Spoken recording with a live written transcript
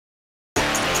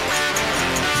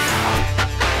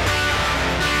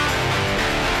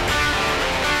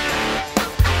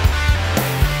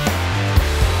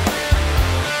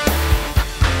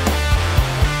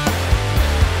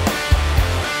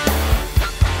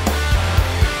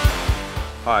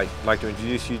Hi, I'd like to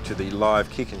introduce you to the Live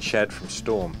Kickin Shad from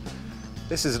Storm.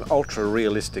 This is an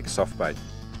ultra-realistic soft bait.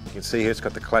 You can see here it's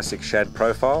got the classic shad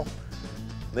profile.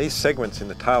 These segments in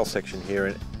the tail section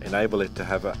here enable it to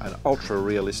have an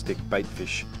ultra-realistic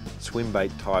baitfish, swim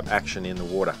bait type action in the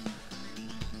water.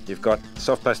 You've got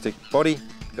soft plastic body,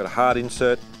 you've got a hard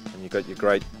insert, and you've got your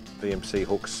great VMC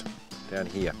hooks down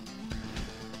here.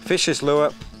 Fish this lure,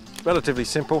 relatively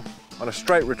simple. On a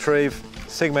straight retrieve,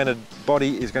 segmented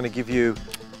body is going to give you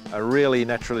a really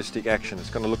naturalistic action. It's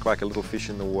going to look like a little fish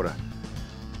in the water.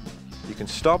 You can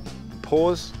stop,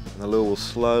 pause, and the lure will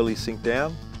slowly sink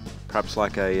down, perhaps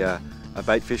like a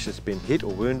bait fish that's been hit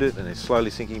or wounded and is slowly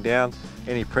sinking down.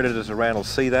 Any predators around will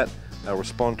see that, they'll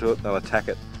respond to it, they'll attack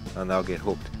it, and they'll get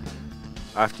hooked.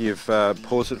 After you've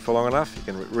paused it for long enough, you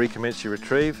can recommence your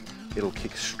retrieve. It'll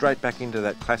kick straight back into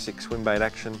that classic swim bait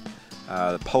action,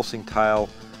 the pulsing tail,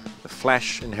 the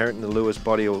flash inherent in the lure's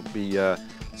body will be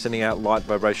sending out light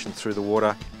vibration through the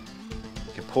water.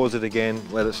 You can pause it again,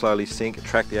 let it slowly sink,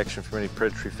 attract the action from any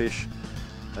predatory fish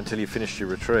until you finish your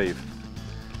retrieve.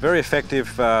 Very effective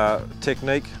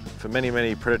technique for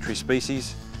many predatory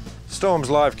species. Storm's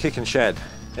Live Kickin Shad.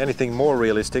 Anything more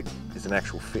realistic is an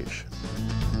actual fish.